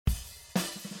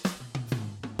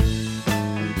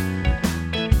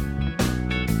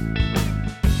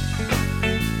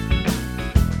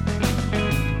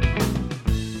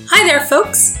there,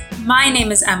 folks. My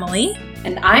name is Emily.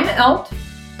 And I'm Elt.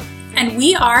 And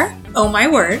we are, Oh My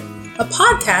Word, a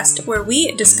podcast where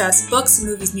we discuss books,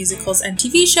 movies, musicals, and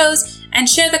TV shows and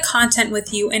share the content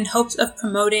with you in hopes of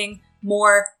promoting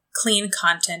more clean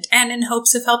content and in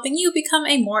hopes of helping you become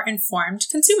a more informed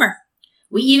consumer.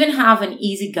 We even have an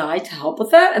easy guide to help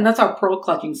with that, and that's our pearl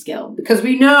clutching skill. Because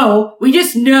we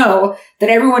just know that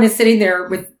everyone is sitting there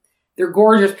with their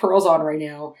gorgeous pearls on right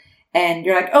now. And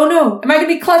you're like, oh no, am I going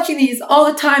to be clutching these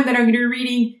all the time that I'm going to be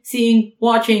reading, seeing,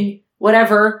 watching,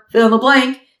 whatever, fill in the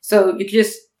blank. So you can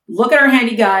just look at our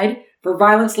handy guide for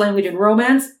violence, language, and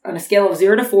romance on a scale of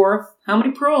 0 to 4. How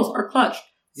many pearls are clutched?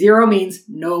 0 means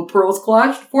no pearls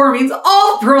clutched. 4 means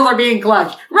all pearls are being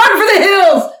clutched. Run for the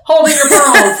hills, holding your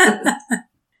pearls.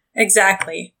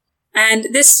 Exactly. And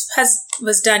this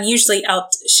was done, usually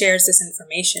Elt shares this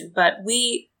information, but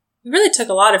we really took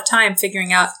a lot of time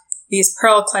figuring out these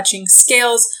pearl clutching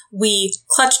scales. We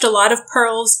clutched a lot of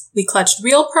pearls. We clutched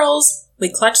real pearls. We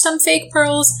clutched some fake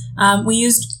pearls. We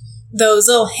used those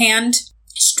little hand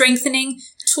strengthening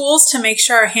tools to make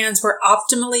sure our hands were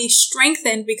optimally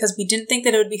strengthened because we didn't think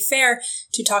that it would be fair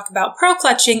to talk about pearl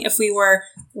clutching if we were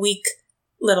weak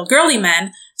little girly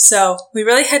men. So we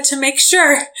really had to make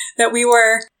sure that we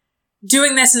were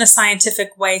doing this in a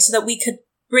scientific way so that we could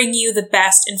bring you the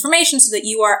best information so that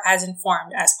you are as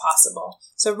informed as possible.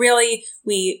 So really,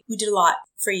 we did a lot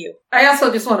for you. I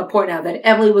also just want to point out that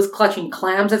Emily was clutching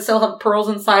clams that still have pearls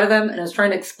inside of them, and I was trying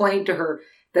to explain to her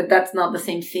that that's not the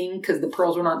same thing because the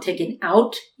pearls were not taken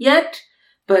out yet,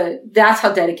 but that's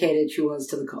how dedicated she was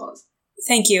to the cause.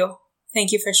 Thank you.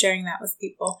 Thank you for sharing that with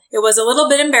people. It was a little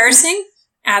bit embarrassing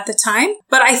at the time,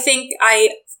 but I think I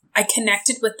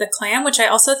connected with the clam, which I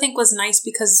also think was nice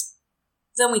because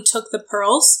then we took the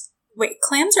pearls. Wait,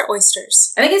 clams or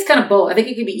oysters? I think it's kind of both. I think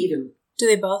it could be either. Do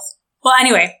they both? Well,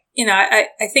 anyway, I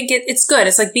think it's good.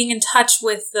 It's like being in touch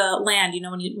with the land,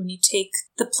 when you take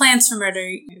the plants from it, or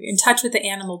you're in touch with the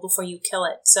animal before you kill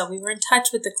it. So we were in touch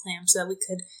with the clams so that we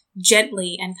could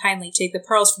gently and kindly take the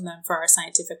pearls from them for our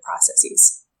scientific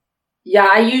processes. Yeah,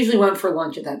 I usually went for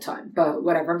lunch at that time, but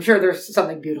whatever. I'm sure there's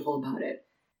something beautiful about it.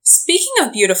 Speaking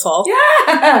of beautiful.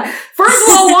 Yeah! First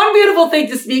of all, one beautiful thing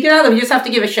to speak of that we just have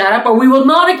to give a shout out, but we will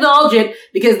not acknowledge it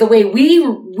because the way we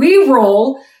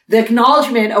roll, the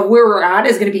acknowledgement of where we're at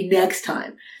is going to be next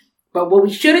time. But what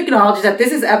we should acknowledge is that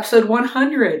this is episode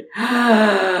 100.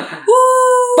 But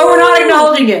we're not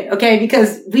acknowledging it, okay?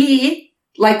 Because we,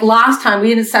 like last time, we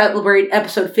didn't celebrate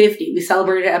episode 50. We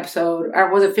celebrated episode,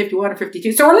 or was it 51 or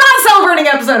 52? So we're not celebrating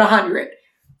episode 100.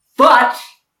 But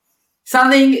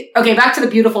okay, back to the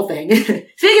beautiful thing.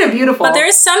 Speaking of beautiful. But there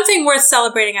is something worth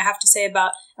celebrating, I have to say,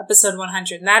 about episode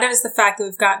 100. And that is the fact that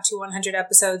we've gotten to 100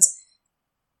 episodes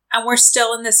and we're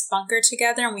still in this bunker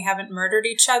together and we haven't murdered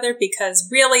each other because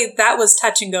really that was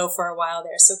touch and go for a while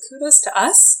there. So kudos to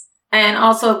us. And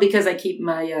also because I keep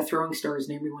my throwing stars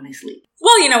near me when I sleep.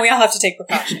 Well, we all have to take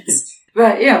precautions.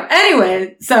 But,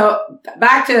 anyway, so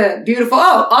back to beautiful.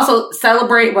 Oh, also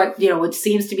celebrate what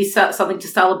seems to be something to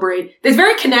celebrate. It's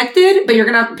very connected, but you're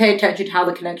going to have to pay attention to how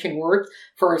the connection works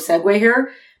for our segue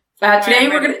here. Today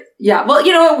we're going to,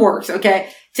 it works,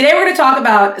 okay? Today we're going to talk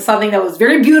about something that was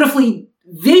very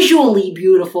visually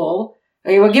beautiful.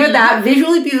 Okay, we'll give it that,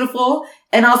 visually beautiful.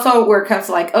 And also where it comes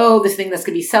to this thing that's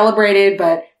going to be celebrated,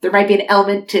 but there might be an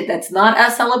element to that's not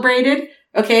as celebrated.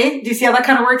 Okay, do you see how that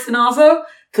kind of works? And also,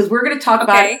 because we're going to talk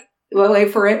about,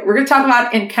 wait for it. We're going to talk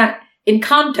about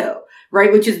Encanto,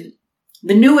 right? Which is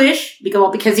the newish,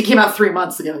 because it came out 3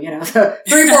 months ago, so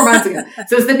 3-4 months ago.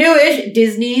 So it's the newish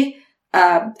Disney,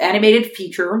 animated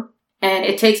feature. And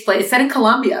it takes place, it's set in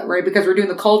Colombia, right? Because we're doing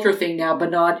the culture thing now,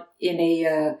 but not in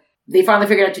they finally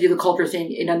figured out to do the culture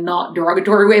thing in a not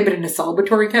derogatory way, but in a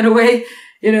celebratory kind of way,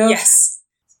 Yes.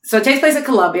 So it takes place in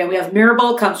Colombia. We have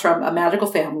Mirabel comes from a magical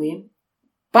family.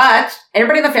 But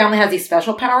everybody in the family has these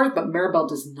special powers, but Mirabel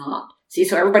does not. See,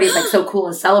 so everybody's so cool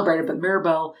and celebrated, but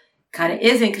Mirabel kind of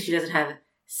isn't because she doesn't have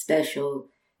special,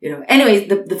 Anyways,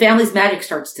 the family's magic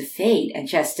starts to fade and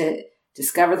she has to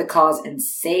discover the cause and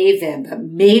save them. But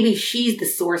maybe she's the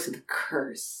source of the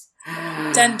curse.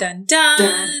 Dun, dun, dun.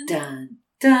 Dun, dun,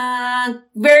 dun.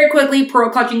 Very quickly, pearl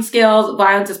clutching skills.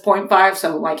 Violence is 0.5,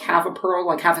 so half a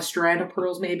pearl, half a strand of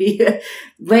pearls maybe.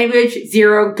 Language,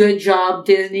 0. Good job,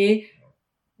 Disney.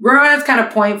 Romance kind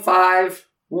of 0.5,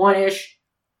 1-ish.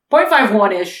 0.5,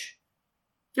 1-ish.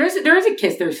 There is a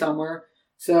kiss there somewhere.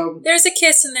 So there's a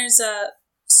kiss and there's a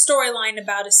storyline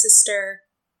about a sister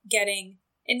getting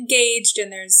engaged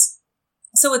and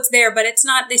so it's there, but it's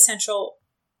not the essential,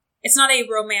 it's not a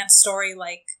romance story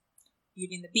like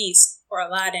Beauty and the Beast or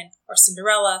Aladdin or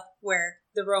Cinderella where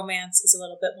the romance is a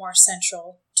little bit more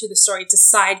central to the story. It's a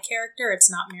side character.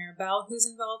 It's not Mirabelle who's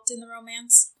involved in the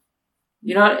romance.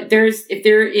 You know, if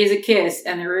there is a kiss,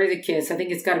 and there is a kiss, I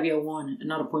think it's got to be a 1 and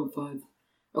not a 0.5,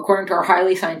 according to our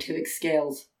highly scientific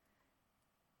scales.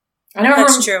 I know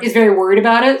everyone is very worried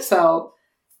about it, so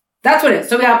that's what it is.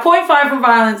 So we got 0.5 for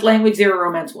violence, language 0,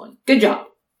 romance 1. Good job.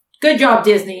 Good job,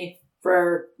 Disney,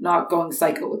 for not going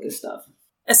psycho with this stuff.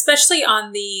 Especially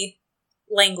on the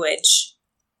language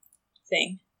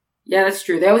thing. Yeah, that's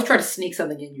true. They always try to sneak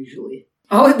something in, usually.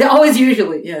 Oh, they always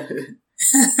usually, yeah.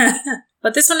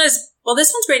 But this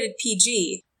one's rated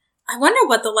PG. I wonder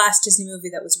what the last Disney movie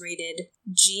that was rated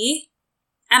G.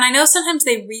 And I know sometimes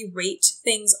they re-rate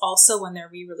things also when they're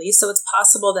re-released, so it's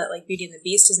possible that like Beauty and the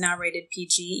Beast is now rated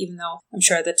PG, even though I'm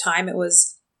sure at the time it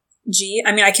was G.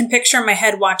 I mean, I can picture in my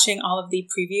head watching all of the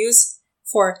previews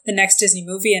for the next Disney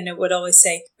movie, and it would always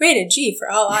say, rated G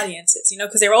for all audiences, you know,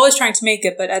 because they were always trying to make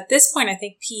it, but at this point I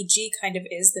think PG kind of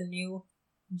is the new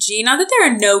G. Not that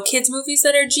there are no kids movies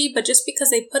that are G, but just because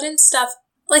they put in stuff,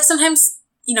 like sometimes,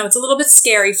 you know, it's a little bit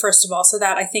scary, first of all, so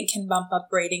that I think can bump up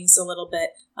ratings a little bit.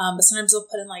 But sometimes they'll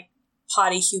put in like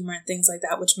potty humor and things like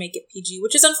that, which make it PG,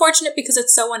 which is unfortunate because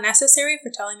it's so unnecessary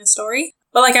for telling a story.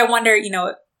 But like, I wonder, you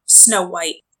know, Snow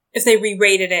White, if they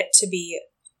re-rated it to be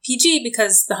PG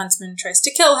because the huntsman tries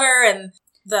to kill her and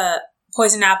the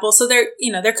poison apple. So there,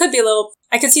 you know, there could be a little,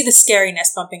 I could see the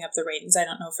scariness bumping up the ratings. I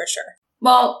don't know for sure.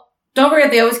 Well, don't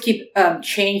forget, they always keep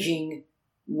changing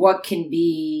what can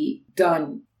be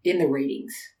done in the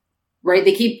ratings, right?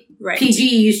 They keep PG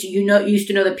used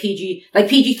to know that PG, like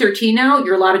PG-13 now,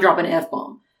 you're allowed to drop an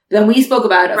F-bomb. Then we spoke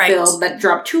about a film that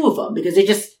dropped 2 of them because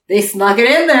they snuck it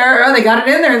in there. Oh, they got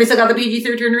it in there and they still got the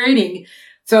PG-13 rating.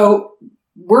 So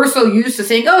we're so used to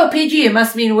saying, oh, PG, it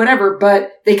must mean whatever,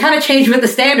 but they kind of change what the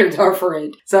standards are for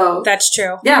it. So that's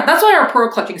true. Yeah, that's why our pearl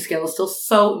clutching scale is still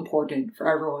so important for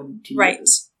everyone to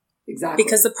use. Exactly.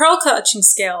 Because the pearl clutching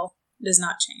scale does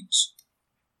not change.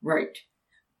 Right.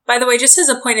 By the way, just as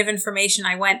a point of information,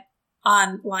 I went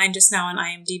online just now on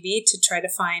IMDb to try to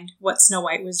find what Snow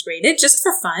White was rated, just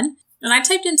for fun. And I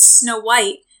typed in Snow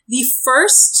White. The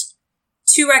first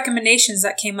 2 recommendations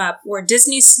that came up were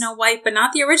Disney's Snow White, but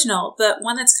not the original, the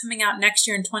one that's coming out next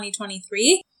year in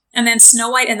 2023, and then Snow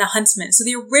White and the Huntsman. So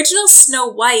the original Snow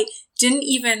White didn't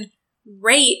even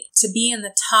rate to be in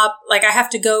the top. Like, I have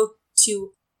to go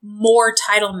to more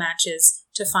title matches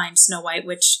to find Snow White,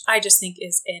 which I just think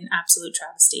is an absolute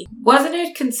travesty. Wasn't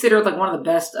it considered like one of the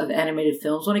best of animated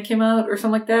films when it came out or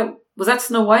something like that? Was that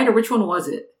Snow White or which one was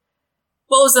it?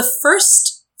 Well, it was the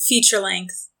first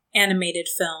feature-length animated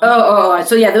film. Oh,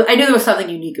 so yeah, I knew there was something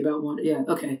unique about one. Yeah,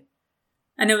 okay.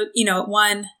 And it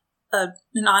won an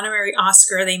honorary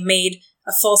Oscar. They made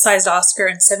a full-sized Oscar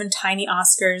and 7 tiny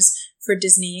Oscars for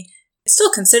Disney. It's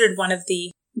still considered one of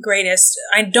the greatest.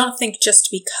 I don't think just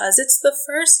because it's the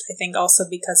first. I think also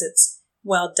because it's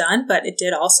well done, but it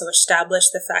did also establish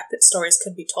the fact that stories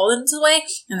could be told in this way,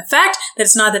 and the fact that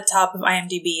it's not at the top of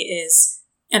IMDb is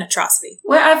an atrocity.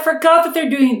 Well, I forgot that they're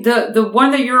doing the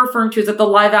one that you're referring to is that the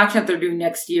live action that they're doing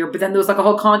next year, but then there was like a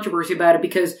whole controversy about it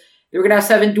because they were going to have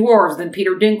 7 dwarves. Then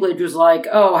Peter Dinklage was like,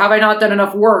 oh, have I not done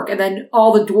enough work? And then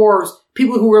all the dwarves,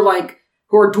 people who are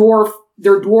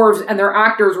they're dwarves and their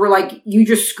actors were like, you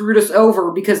just screwed us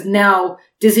over because now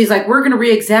Disney's like, we're going to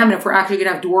re-examine if we're actually going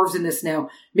to have dwarves in this now.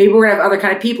 Maybe we're going to have other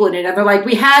kind of people in it. And they're like,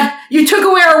 you took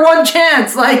away our one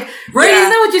chance. Like, right? Yeah. Isn't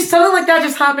that what something like that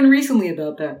just happened recently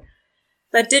about that?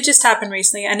 That did just happen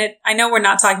recently. And I know we're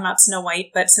not talking about Snow White,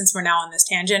 but since we're now on this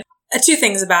tangent, 2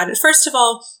 things about it. First of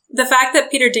all, the fact that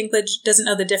Peter Dinklage doesn't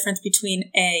know the difference between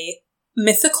a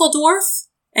mythical dwarf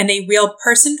and a real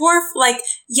person dwarf, like,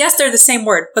 yes, they're the same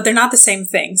word, but they're not the same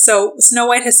thing. So Snow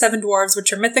White has 7 dwarves,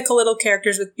 which are mythical little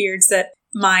characters with beards that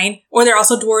mine, or they're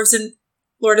also dwarves in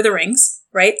Lord of the Rings,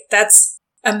 right? That's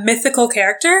a mythical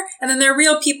character. And then there are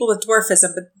real people with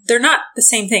dwarfism, but they're not the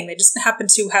same thing. They just happen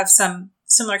to have some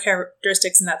similar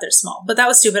characteristics in that they're small. But that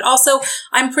was stupid. Also,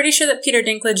 I'm pretty sure that Peter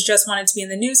Dinklage just wanted to be in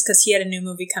the news because he had a new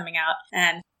movie coming out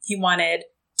and he wanted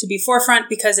to be forefront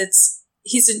because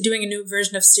he's doing a new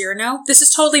version of Cyrano. This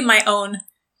is totally my own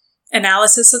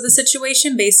analysis of the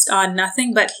situation based on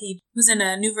nothing, but he was in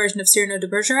a new version of Cyrano de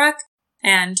Bergerac,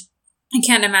 and I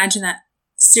can't imagine that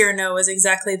Cyrano is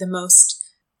exactly the most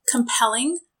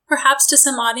compelling, perhaps to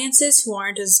some audiences who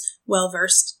aren't as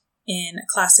well-versed in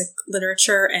classic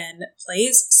literature and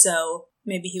plays, so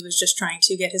maybe he was just trying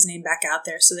to get his name back out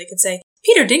there so they could say,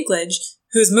 Peter Dinklage,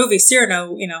 whose movie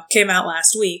Cyrano, came out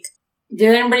last week.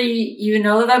 Did anybody even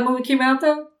know that movie came out,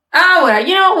 though?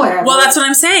 Oh, whatever. Well, that's what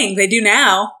I'm saying. They do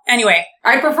now. Anyway.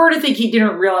 I prefer to think he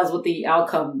didn't realize what the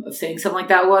outcome of saying something like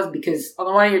that was, because on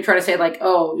the one hand, you're trying to say, like,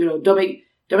 oh,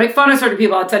 don't don't make fun of certain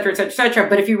people, et cetera, et cetera, et cetera.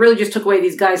 But if you really just took away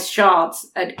these guys' shots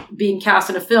at being cast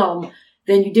in a film,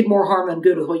 then you did more harm than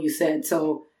good with what you said.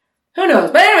 So who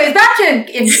knows? But anyways, back to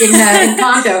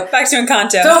Encanto. Back to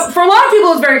Encanto. So for a lot of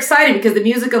people, it's very exciting because the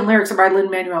music and lyrics are by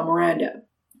Lin-Manuel Miranda.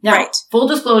 Now, right. Full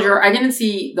disclosure, I didn't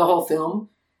see the whole film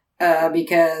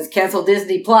because cancel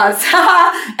Disney Plus.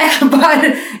 But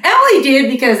Emily did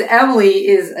because Emily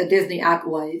is a Disney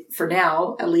acolyte for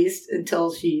now, at least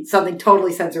until something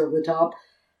totally sends her over the top.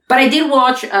 But I did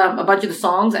watch a bunch of the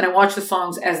songs, and I watched the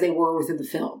songs as they were within the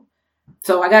film.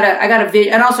 So I got a vid,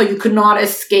 and also you could not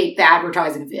escape the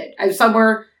advertising vid. I was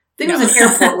somewhere, I think it was an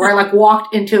airport where I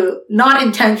walked into, not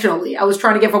intentionally, I was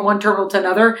trying to get from one terminal to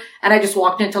another, and I just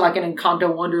walked into an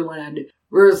Encanto Wonderland,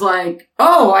 where it was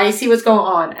oh, I see what's going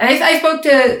on. And I spoke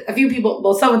to a few people,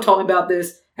 well, someone told me about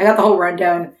this, I got the whole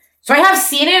rundown. So I have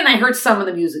seen it, and I heard some of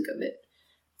the music of it.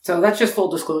 So that's just full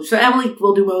disclosure. So Emily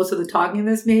will do most of the talking in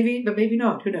this, maybe, but maybe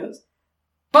not, who knows.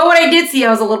 But what I did see, I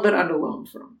was a little bit underwhelmed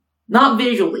from. Not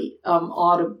visually,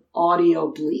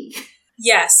 audibly.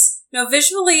 Yes. No,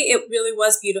 visually it really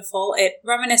was beautiful. It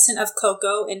reminiscent of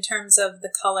Coco in terms of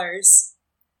the colors.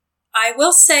 I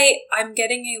will say I'm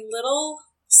getting a little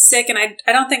sick, and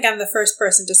I don't think I'm the first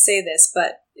person to say this,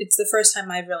 but it's the first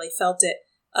time I've really felt it,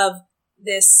 of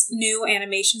this new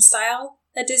animation style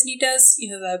that Disney does.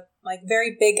 You know, the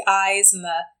very big eyes and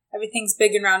everything's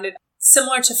big and rounded.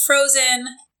 Similar to Frozen,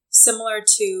 similar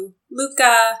to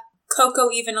Luca,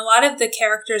 Coco even. A lot of the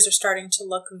characters are starting to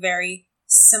look very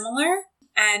similar,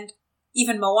 and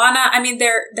even Moana. I mean,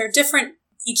 they're different.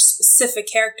 Each specific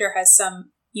character has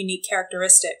some unique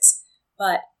characteristics,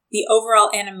 but the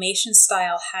overall animation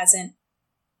style hasn't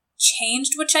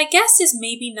changed, which I guess is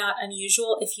maybe not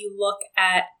unusual if you look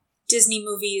at Disney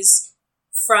movies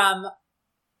from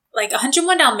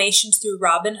 101 Dalmatians through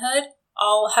Robin Hood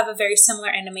all have a very similar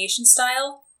animation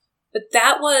style, but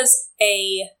that was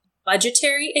a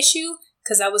budgetary issue,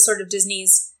 because that was sort of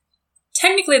Disney's,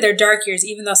 technically their dark years,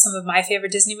 even though some of my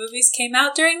favorite Disney movies came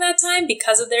out during that time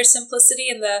because of their simplicity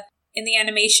in the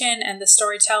animation, and the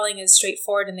storytelling is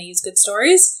straightforward and they use good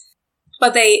stories.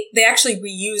 But they actually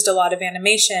reused a lot of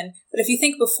animation. But if you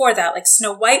think before that,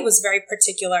 Snow White was very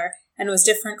particular and was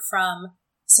different from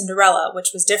Cinderella, which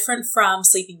was different from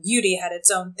Sleeping Beauty, had its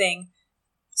own thing.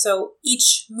 So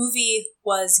each movie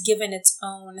was given its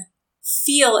own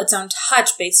feel, its own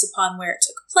touch based upon where it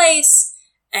took place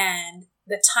and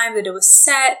the time that it was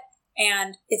set.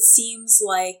 And it seems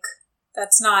like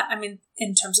that's not,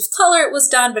 in terms of color it was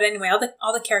done, but anyway, all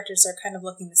the characters are kind of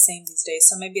looking the same these days.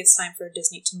 So maybe it's time for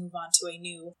Disney to move on to a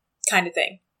new kind of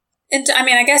thing. And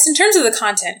I guess in terms of the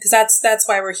content, because that's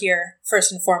why we're here first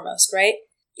and foremost, right?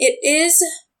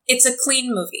 It's a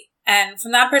clean movie. And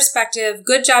from that perspective,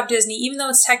 good job, Disney. Even though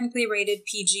it's technically rated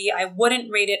PG, I wouldn't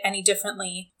rate it any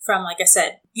differently from, like I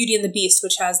said, Beauty and the Beast,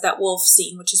 which has that wolf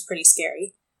scene, which is pretty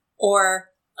scary. Or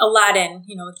Aladdin,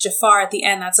 with Jafar at the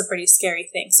end, that's a pretty scary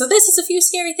thing. So this is a few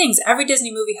scary things. Every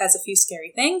Disney movie has a few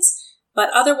scary things.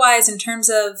 But otherwise, in terms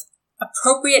of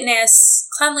appropriateness,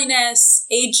 cleanliness,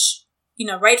 age,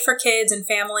 right for kids and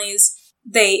families,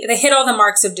 they hit all the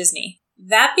marks of Disney.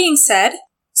 That being said,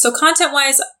 so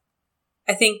content-wise,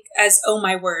 I think as Oh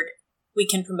My Word, we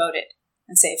can promote it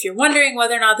and say, if you're wondering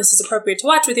whether or not this is appropriate to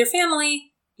watch with your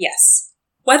family, yes.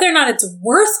 Whether or not it's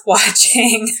worth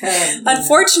watching,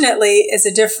 unfortunately, is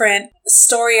a different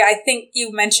story. I think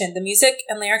you mentioned the music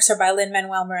and lyrics are by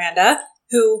Lin-Manuel Miranda,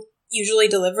 who usually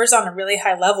delivers on a really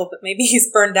high level, but maybe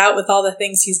he's burned out with all the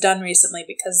things he's done recently,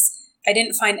 because I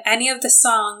didn't find any of the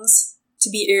songs to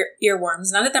be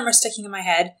earworms. None of them are sticking in my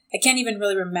head. I can't even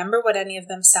really remember what any of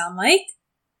them sound like.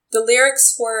 The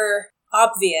lyrics were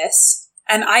obvious,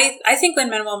 and I think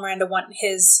Lin-Manuel Miranda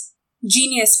his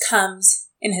genius comes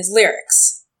in his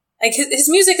lyrics. His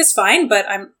music is fine, but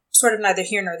I'm sort of neither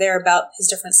here nor there about his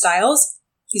different styles.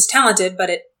 He's talented,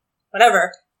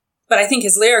 whatever. But I think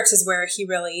his lyrics is where he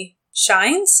really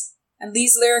shines. And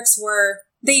these lyrics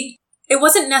it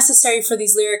wasn't necessary for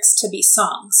these lyrics to be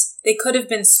songs. They could have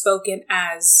been spoken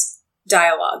as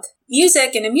dialogue.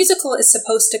 Music in a musical is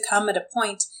supposed to come at a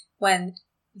point when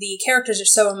the characters are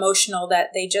so emotional that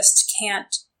they just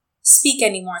can't speak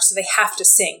anymore, so they have to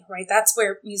sing, right? That's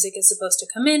where music is supposed to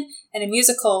come in. And a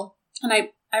musical, and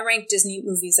I rank Disney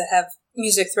movies that have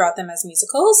music throughout them as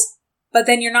musicals, but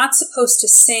then you're not supposed to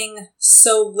sing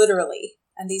so literally.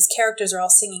 And these characters are all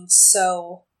singing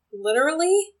so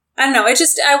literally. I don't know. I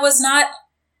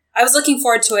was looking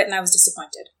forward to it and I was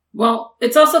disappointed. Well,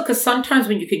 it's also because sometimes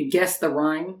when you can guess the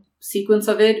rhyme sequence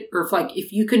of it, or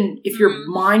if your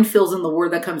mind fills in the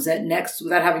word that comes next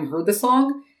without having heard the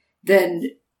song, then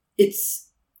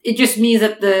it just means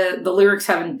that the lyrics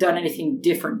haven't done anything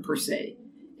different per se.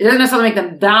 it doesn't necessarily make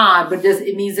them bad, but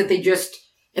it means that they just,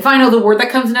 if I know the word that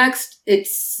comes next,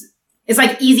 it's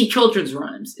like easy children's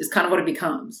rhymes is kind of what it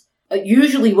becomes.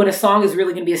 Usually when a song is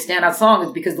really going to be a standout song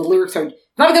is because the lyrics are,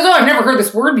 not because, oh, I've never heard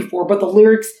this word before, but the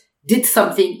lyrics did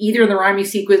something either in the rhyming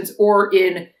sequence or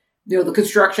in, the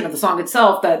construction of the song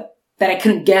itself that I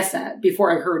couldn't guess at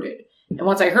before I heard it. And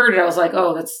once I heard it, I was like,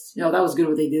 oh, that's, that was good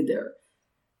what they did there.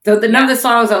 So none of the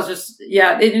songs, I was just,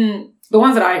 they didn't, the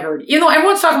ones that I heard, even though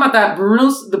everyone's talking about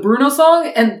the Bruno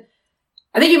song, and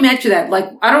I think you mentioned that, like,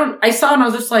 I saw it and I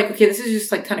was just like, okay, this is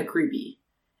just like kind of creepy.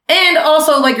 And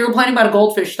also, like, you're complaining about a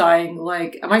goldfish dying,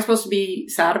 like, am I supposed to be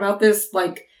sad about this?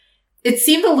 Like, it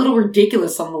seemed a little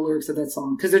ridiculous, some of the lyrics of that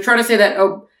song, because they're trying to say that,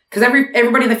 because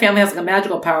everybody in the family has like a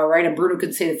magical power, right? And Bruno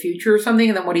can say the future or something,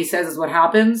 and then what he says is what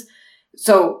happens.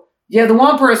 So, yeah, the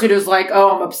one person who's like,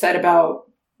 oh, I'm upset about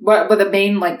but the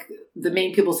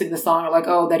main people sing the song are like,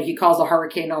 oh, that he caused a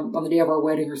hurricane on the day of our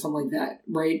wedding or something like that,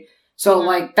 right? So,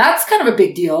 like, that's kind of a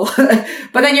big deal.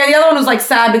 But then, the other one was, like,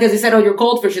 sad because he said, oh, your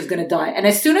goldfish is going to die. And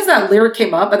as soon as that lyric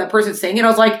came up and that person sang it, I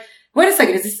was like, wait a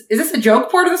second, is this a joke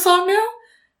part of the song now?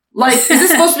 Like, is this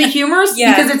supposed to be humorous?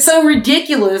 Yeah. Because it's so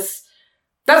ridiculous.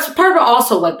 That's part of it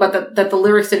also, like, but that the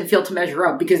lyrics didn't feel to measure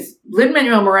up. Because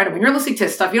Lin-Manuel Miranda, when you're listening to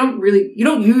his stuff, you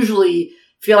don't usually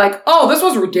feel like, oh, this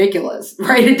was ridiculous,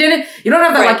 right? You don't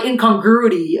have that, like,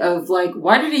 incongruity of, like,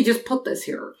 why did he just put this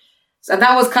here? So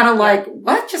that was kind of like,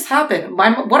 what just happened?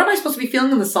 What am I supposed to be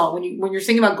feeling in the song when you're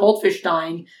singing about goldfish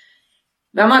dying?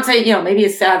 Now, I'm not saying, maybe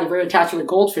it's sad they're very attached to the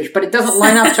goldfish, but it doesn't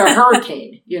line up to a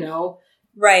hurricane,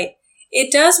 Right.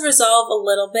 It does resolve a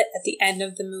little bit at the end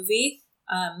of the movie,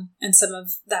 and some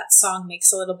of that song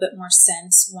makes a little bit more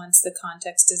sense once the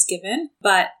context is given.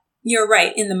 But you're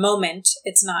right, in the moment,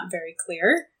 it's not very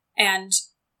clear. And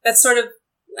that's sort of,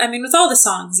 with all the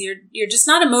songs, you're just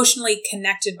not emotionally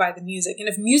connected by the music. And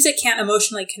if music can't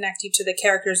emotionally connect you to the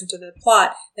characters and to the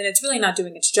plot, then it's really not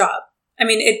doing its job.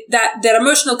 That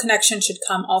emotional connection should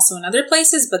come also in other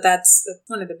places, but that's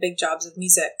one of the big jobs of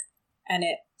music. And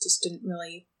it just didn't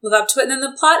really live up to it. And then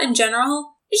the plot in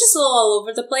general is just a little all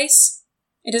over the place.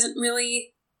 It doesn't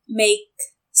really make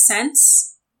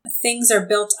sense. Things are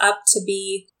built up to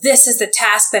be, this is the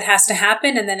task that has to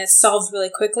happen, and then it's solved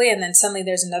really quickly, and then suddenly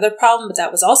there's another problem, but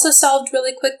that was also solved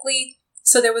really quickly.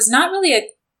 So there was not really a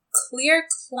clear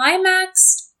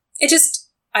climax. It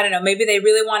just, I don't know, maybe they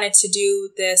really wanted to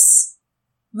do this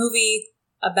movie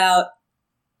about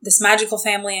this magical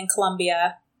family in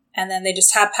Colombia, and then they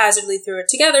just haphazardly threw it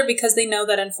together because they know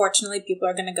that unfortunately people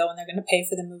are going to go and they're going to pay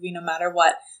for the movie no matter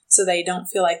what. So they don't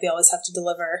feel like they always have to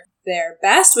deliver their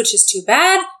best, which is too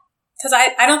bad. Because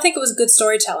I don't think it was good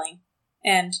storytelling.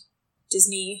 And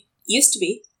Disney used to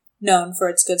be known for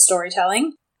its good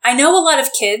storytelling. I know a lot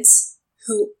of kids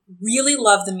who really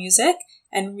love the music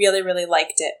and really, really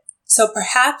liked it. So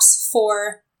perhaps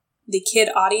for the kid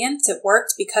audience, it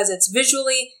worked because it's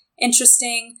visually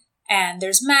interesting and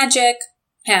there's magic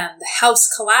and the house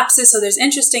collapses. So there's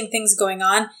interesting things going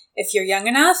on if you're young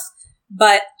enough.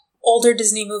 But older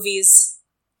Disney movies,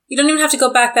 you don't even have to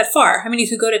go back that far. You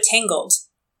could go to Tangled,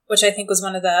 which I think was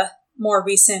one of the more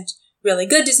recent, really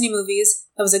good Disney movies.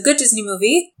 That was a good Disney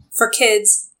movie for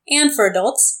kids and for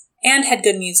adults, and had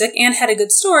good music, and had a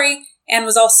good story, and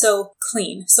was also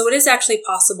clean. So it is actually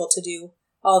possible to do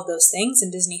all of those things,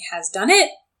 and Disney has done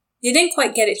it. They didn't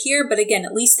quite get it here, but again,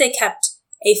 at least they kept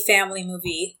a family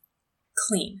movie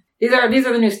clean. These are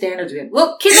the new standards again.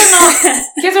 Look, kids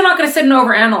are not going to sit and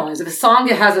overanalyze. If a song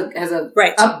has a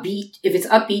right. upbeat, if it's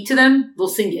upbeat to them, they'll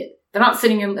sing it. They're not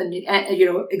sitting and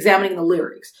examining the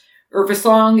lyrics. Or if a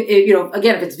song,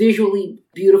 again, if it's visually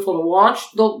beautiful to watch,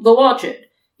 they'll watch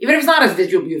it, even if it's not as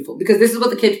visually beautiful, because this is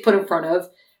what the kids put in front of.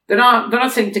 They're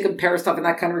not sitting to compare stuff in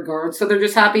that kind of regard. So they're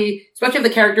just happy, especially if the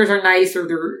characters are nice or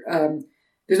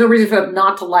there's no reason for them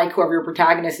not to like whoever your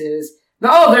protagonist is.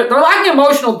 No, they're lacking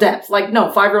emotional depth. Like,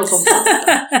 no, 5-year-olds don't talk like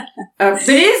that. But it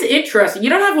is interesting.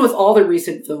 You don't have it with all the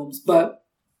recent films, but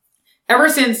ever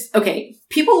since,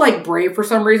 people like Brave for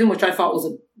some reason, which I thought was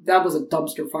a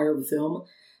dumpster fire of a film.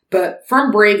 But from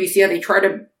Brave, you see how they try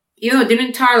to, even though it didn't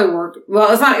entirely work, it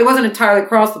wasn't entirely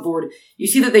across the board. You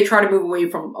see that they try to move away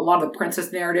from a lot of the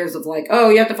princess narratives of like, oh,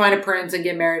 you have to find a prince and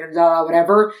get married and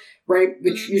whatever, right?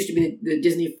 Which used to be the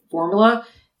Disney formula.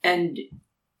 And,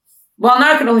 well,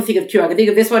 now I can only think of two. I can think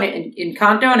of this one in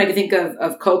Encanto, and I can think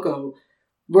of Coco,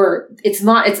 where it's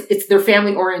their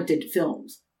family-oriented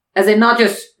films. As in not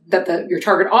just that your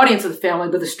target audience is the family,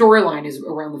 but the storyline is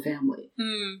around the family.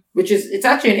 It's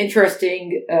actually an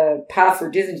interesting path for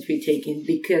Disney to be taken,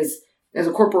 because as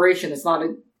a corporation,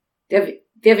 they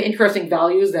have interesting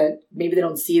values that maybe they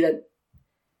don't see, that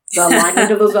the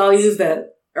alignment of those values that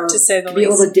are to say the can be a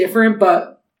little bit different,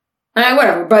 but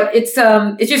Whatever. But it's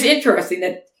just interesting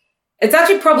that it's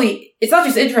actually probably, it's not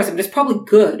just interesting, but it's probably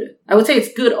good. I would say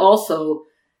it's good also.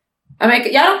 I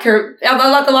mean, yeah, I don't care.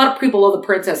 Like a lot of people love the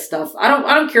princess stuff. I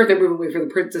don't care if they're moving away from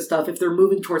the princess stuff. If they're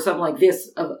moving towards something like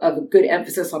this, of a good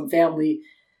emphasis on family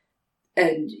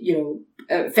and,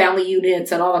 family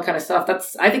units and all that kind of stuff.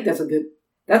 I think that's a good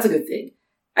thing.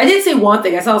 I did say one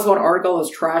thing. I saw this one article that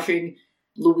was trashing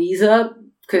Louisa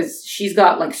because she's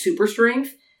got like super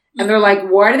strength. And they're like,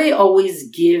 why do they always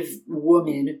give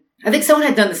women, I think someone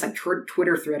had done this like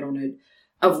Twitter thread on it,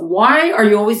 of why are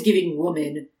you always giving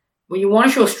women, when you want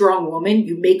to show a strong woman,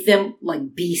 you make them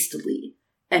like beastly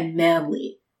and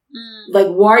manly. Like,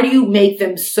 why do you make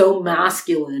them so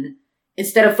masculine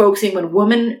instead of focusing when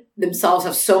women themselves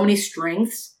have so many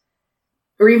strengths?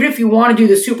 Or even if you want to do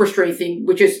the super strength thing,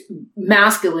 which is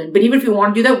masculine, but even if you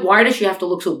want to do that, why does she have to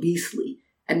look so beastly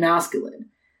and masculine?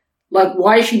 Like,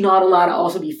 why is she not allowed to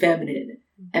also be feminine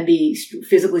and be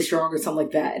physically strong or something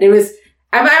like that? And it was,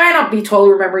 I might not be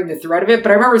totally remembering the thread of it, but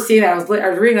I remember seeing that. I was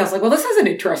reading, I was like, well, this is an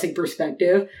interesting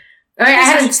perspective. I mean, I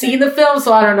hadn't seen the film,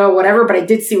 so I don't know, whatever, but I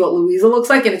did see what Louisa looks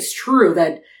like, and it's true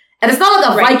that, and it's not like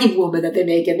a Viking woman that they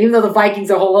make it, even though the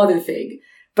Vikings are a whole other thing.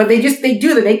 But they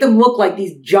make them look like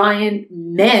these giant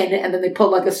men, and then they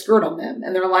put like a skirt on them,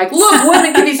 and they're like, look,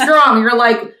 women can be strong. And you're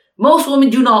like, most women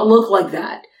do not look like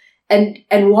that. And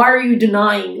why are you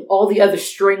denying all the other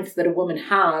strengths that a woman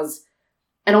has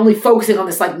and only focusing on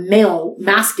this like male,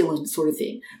 masculine sort of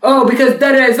thing? Oh, because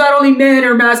it's not only men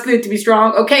are masculine to be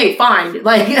strong. Okay, fine.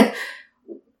 Like,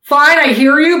 fine, I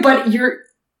hear you, but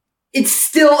it's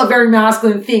still a very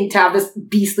masculine thing to have this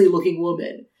beastly looking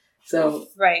woman. So.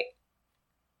 Right.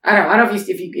 I don't know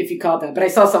if you caught that, but I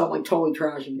saw someone like totally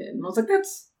trashing it, and I was like,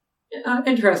 that's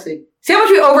interesting. See how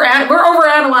much we're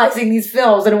overanalyzing these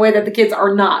films in a way that the kids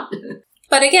are not.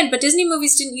 But Disney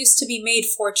movies didn't used to be made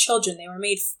for children. They were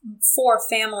made for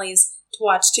families to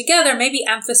watch together, maybe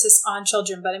emphasis on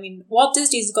children. But I mean, Walt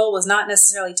Disney's goal was not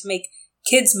necessarily to make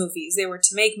kids movies. They were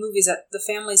to make movies that the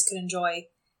families could enjoy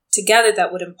together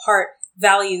that would impart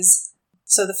values.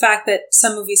 So the fact that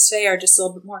some movies today are just a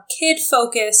little bit more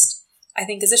kid-focused, I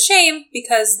think is a shame,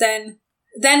 because then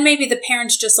maybe the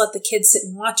parents just let the kids sit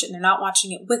and watch it and they're not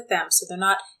watching it with them. So they're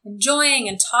not enjoying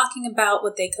and talking about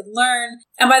what they could learn.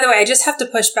 And by the way, I just have to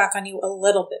push back on you a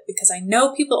little bit, because I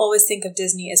know people always think of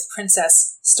Disney as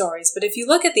princess stories. But if you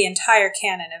look at the entire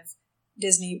canon of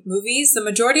Disney movies, the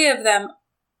majority of them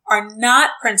are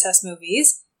not princess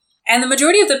movies. And the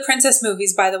majority of the princess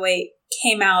movies, by the way,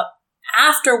 came out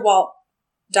after Walt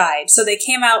died. So they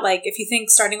came out, like, if you think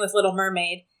starting with Little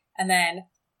Mermaid, and then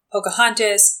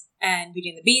Pocahontas, and Beauty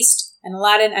and the Beast, and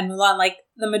Aladdin, and Mulan, like,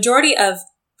 the majority of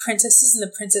princesses in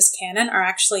the princess canon are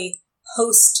actually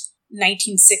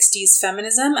post-1960s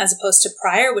feminism, as opposed to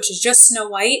prior, which is just Snow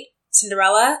White,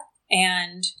 Cinderella,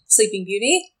 and Sleeping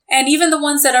Beauty. And even the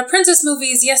ones that are princess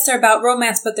movies, yes, they're about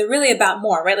romance, but they're really about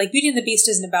more, right? Like, Beauty and the Beast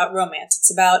isn't about romance.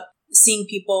 It's about seeing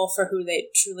people for who they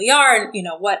truly are, and,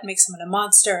 what makes someone a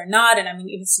monster or not. And I mean,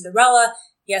 even Cinderella,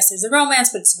 yes, there's a romance,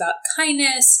 but it's about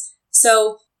kindness.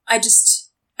 So I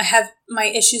have my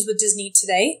issues with Disney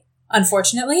today,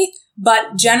 unfortunately.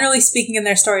 But generally speaking in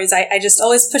their stories, I just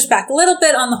always push back a little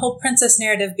bit on the whole princess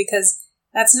narrative, because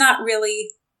that's not really,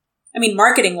 I mean,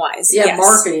 marketing-wise. Yeah, yes,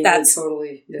 marketing. That's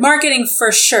totally. Yeah. Marketing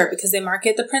for sure, because they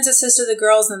market the princesses to the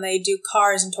girls and they do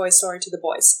Cars and Toy Story to the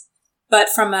boys. But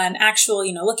from an actual,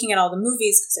 looking at all the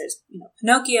movies, because there's,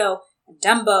 Pinocchio and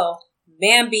Dumbo,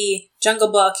 Bambi,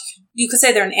 Jungle Book, you could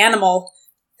say they're an animal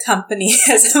company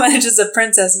as much as a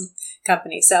princess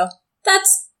company. So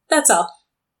that's all.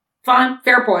 Fine.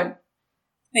 Fair point.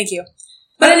 Thank you.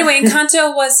 But anyway,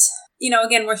 Encanto was,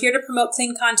 again, we're here to promote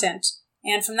clean content.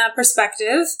 And from that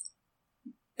perspective,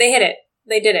 they hit it.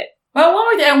 They did it. Well,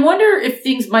 I wonder if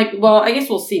things might, well, I guess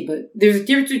we'll see, but there's a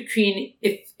difference between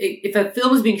if a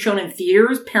film is being shown in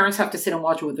theaters, parents have to sit and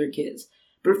watch it with their kids.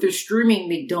 But if they're streaming,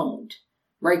 they don't,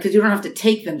 right? Because you don't have to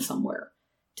take them somewhere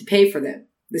to pay for them.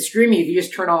 The streaming, you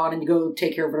just turn on and you go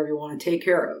take care of whatever you want to take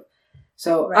care of.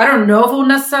 So right. I don't know if it will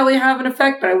necessarily have an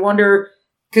effect, but I wonder,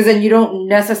 because then you don't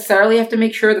necessarily have to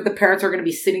make sure that the parents are going to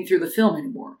be sitting through the film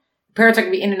anymore. The parents are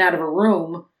going to be in and out of a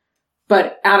room,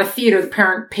 but at a theater, the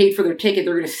parent paid for their ticket,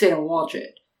 they're going to sit and watch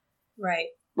it. Right.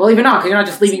 Well, even not, because you're not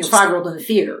just leaving your 5-year-old in the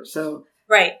theater, so.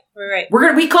 Right.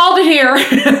 We called it here.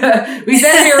 We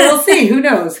said it here, we'll see. Who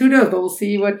knows, but we'll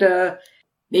see what,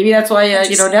 maybe that's why,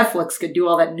 Netflix could do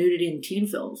all that nudity in teen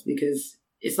films, because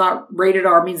it's not rated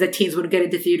R, means that teens wouldn't get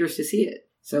into theaters to see it.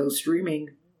 So streaming,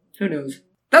 who knows?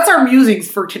 That's our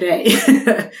musings for today.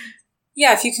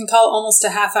 Yeah, if you can call almost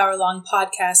a half-hour-long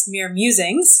podcast mere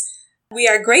musings. We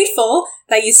are grateful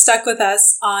that you stuck with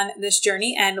us on this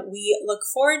journey, and we look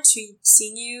forward to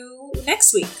seeing you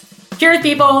next week. Cheers,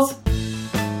 peoples!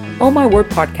 Oh My Word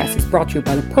podcast is brought to you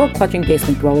by the Pearl Clutching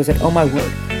Basement Dwellers at Oh My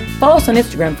Word. Follow us on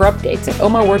Instagram for updates at Oh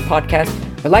My Word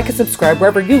Podcast, or like and subscribe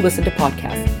wherever you listen to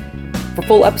podcasts. For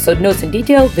full episode notes and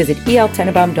details, visit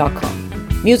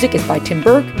eltenenbaum.com. Music is by Tim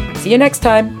Berg. See you next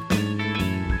time.